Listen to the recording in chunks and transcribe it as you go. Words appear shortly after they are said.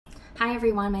Hi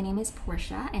everyone, my name is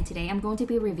Portia and today I'm going to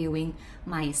be reviewing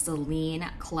my Celine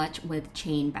clutch with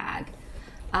chain bag.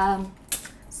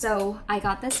 So I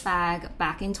got this bag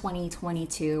back in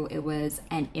 2022. It was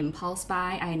an impulse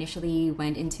buy. I initially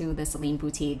went into the Celine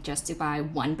boutique just to buy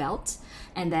one belt,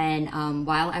 and then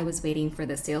while I was waiting for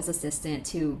the sales assistant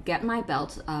to get my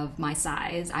belt of my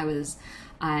size,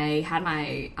 I had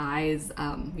my eyes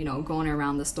going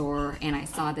around the store and I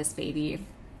saw this baby.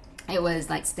 It was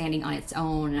like standing on its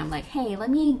own and I'm like, hey, let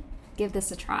me give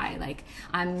this a try. Like,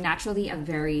 I'm naturally a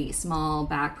very small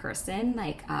bag person.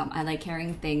 Like, I like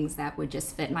carrying things that would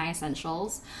just fit my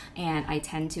essentials, and I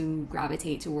tend to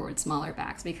gravitate towards smaller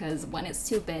bags because when it's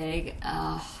too big,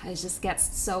 it just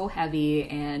gets so heavy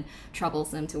and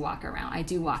troublesome to walk around. I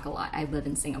do walk a lot. I live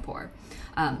in Singapore,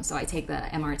 so I take the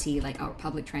MRT, like our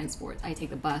public transport. I take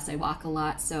the bus. I walk a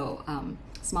lot, so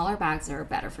smaller bags are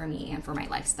better for me and for my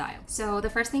lifestyle. So the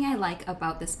first thing I like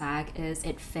about this bag is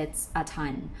it fits a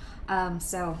ton.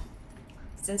 So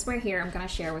since we're here, I'm gonna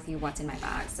share with you what's in my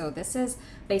bag. So this is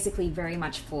basically very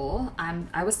much full.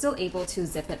 I was still able to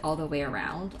zip it all the way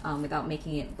around without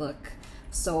making it look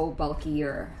so bulky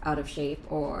or out of shape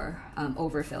or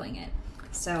overfilling it.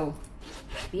 So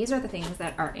these are the things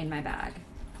that are in my bag.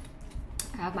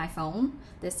 I have my phone.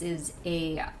 This is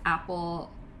a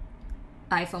Apple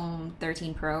iPhone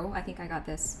 13 Pro. I think I got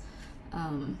this.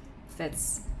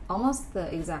 Fits almost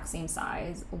the exact same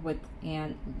size, width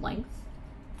and length.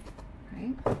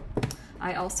 Right.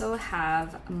 I also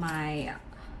have my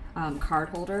card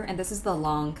holder, and this is the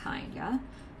long kind, yeah.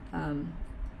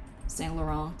 Saint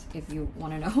Laurent, if you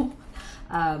want to know.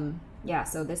 Yeah.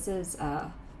 So this is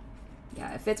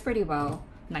yeah, it fits pretty well,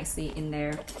 nicely in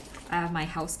there. I have my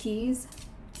house keys.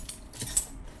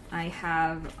 I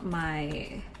have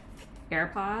my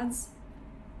AirPods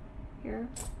here.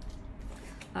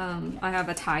 I have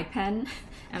a Tide pen,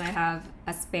 and I have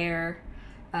a spare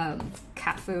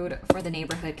cat food for the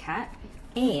neighborhood cat,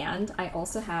 and I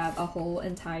also have a whole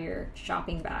entire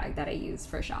shopping bag that I use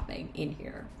for shopping in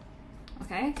here.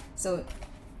 Okay, so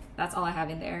that's all I have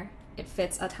in there. It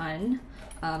fits a ton.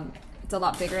 It's a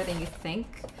lot bigger than you think,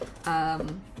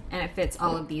 and it fits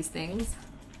all of these things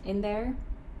in there.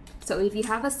 So if you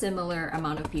have a similar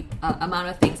amount of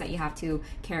things that you have to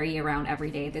carry around every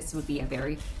day, this would be a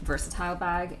very versatile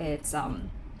bag. It's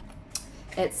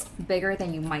bigger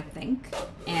than you might think,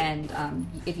 and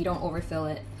if you don't overfill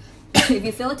it, if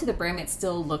you fill it to the brim, it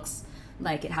still looks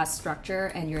like it has structure,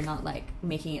 and you're not like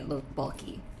making it look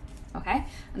bulky. Okay.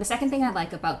 And the second thing I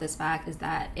like about this bag is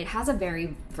that it has a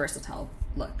very versatile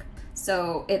look.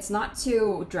 So it's not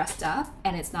too dressed up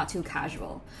and it's not too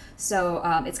casual. So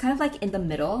it's kind of like in the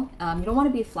middle. You don't want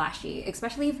to be flashy,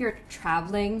 especially if you're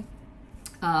traveling.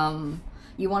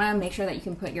 You want to make sure that you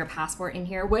can put your passport in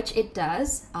here, which it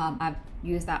does. I've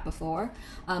used that before,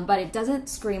 but it doesn't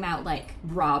scream out like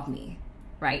rob me,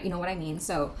 right? You know what I mean?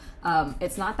 So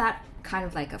it's not that kind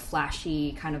of like a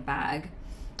flashy kind of bag.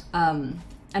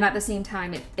 And at the same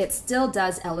time, it still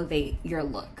does elevate your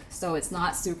look. So it's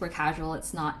not super casual.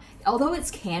 It's not, although it's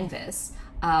canvas,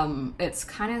 it's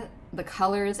kind of the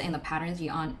colors and the patterns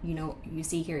you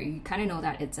see here. You kind of know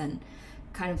that it's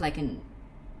kind of like an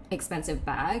expensive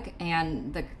bag,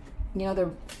 and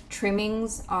the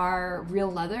trimmings are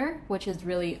real leather, which is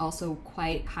really also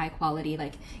quite high quality.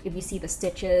 Like if you see the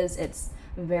stitches, it's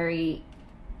very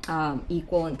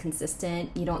equal and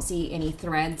consistent. You don't see any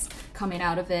threads coming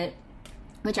out of it,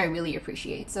 which I really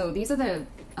appreciate. So these are the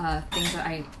things that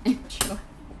I enjoy.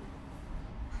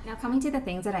 Now coming to the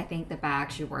things that I think the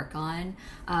bag should work on.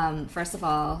 First of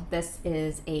all, this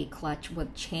is a clutch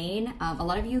with chain. A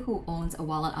lot of you who owns a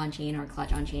wallet on chain or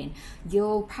clutch on chain,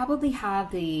 you'll probably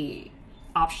have the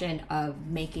option of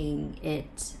making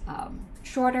it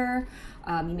shorter.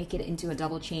 You make it into a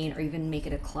double chain or even make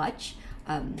it a clutch.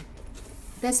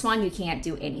 This one, you can't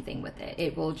do anything with it.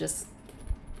 It will just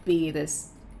be this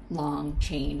long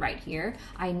chain right here.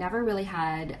 I never really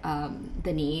had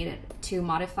the need to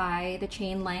modify the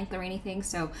chain length or anything,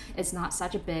 so it's not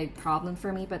such a big problem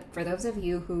for me. But for those of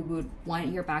you who would want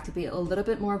your bag to be a little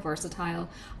bit more versatile,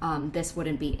 this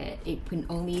wouldn't be it. It can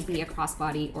only be a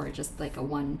crossbody or just like a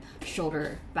one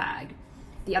shoulder bag.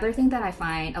 The other thing that I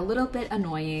find a little bit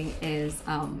annoying is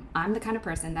I'm the kind of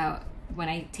person that when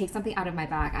I take something out of my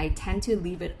bag, I tend to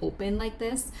leave it open like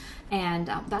this, and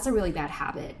that's a really bad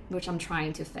habit, which I'm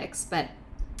trying to fix, but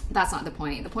that's not the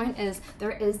point. The point is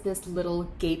there is this little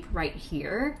gape right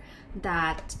here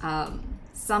that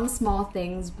some small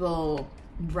things will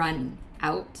run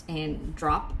out and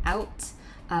drop out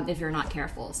if you're not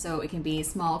careful. So it can be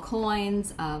small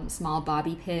coins, small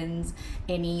bobby pins,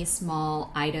 any small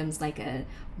items like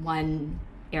one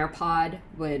AirPod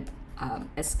would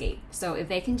escape. So if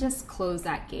they can just close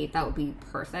that gate, that would be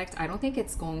perfect. I don't think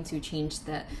it's going to change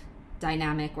the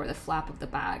dynamic or the flap of the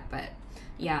bag, but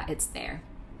yeah, it's there.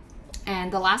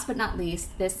 And the last but not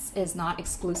least, this is not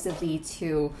exclusively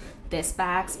to this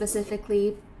bag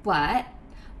specifically, but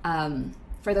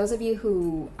for those of you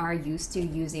who are used to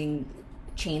using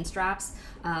chain straps,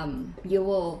 you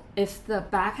will, if the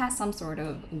bag has some sort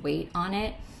of weight on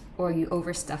it or you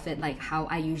overstuff it like how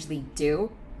I usually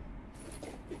do,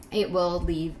 it will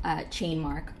leave a chain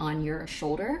mark on your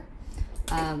shoulder.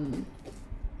 And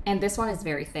this one is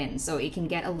very thin, so it can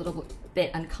get a little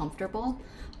bit uncomfortable.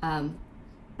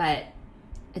 But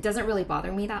it doesn't really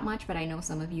bother me that much, but I know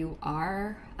some of you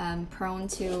are prone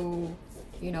to,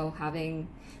 you know, having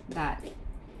that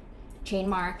chain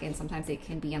mark, and sometimes it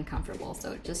can be uncomfortable.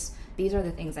 So just, these are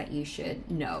the things that you should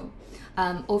know.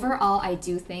 Overall, I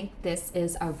do think this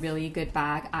is a really good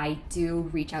bag. I do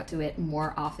reach out to it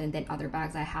more often than other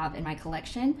bags I have in my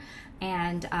collection.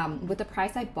 And with the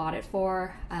price I bought it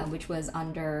for, which was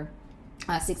under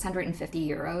 650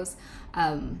 euros,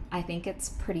 I think it's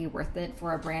pretty worth it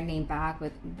for a brand name bag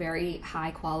with very high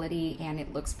quality, and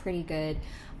it looks pretty good.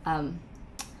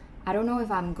 I don't know if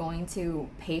I'm going to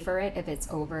pay for it if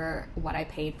it's over what I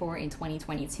paid for in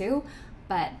 2022,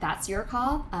 but that's your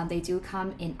call. They do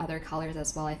come in other colors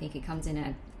as well. I think it comes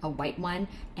in a white one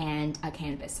and a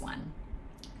canvas one.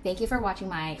 Thank you for watching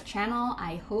my channel.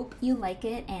 I hope you like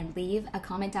it, and leave a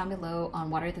comment down below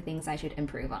on what are the things I should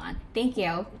improve on. Thank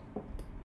you.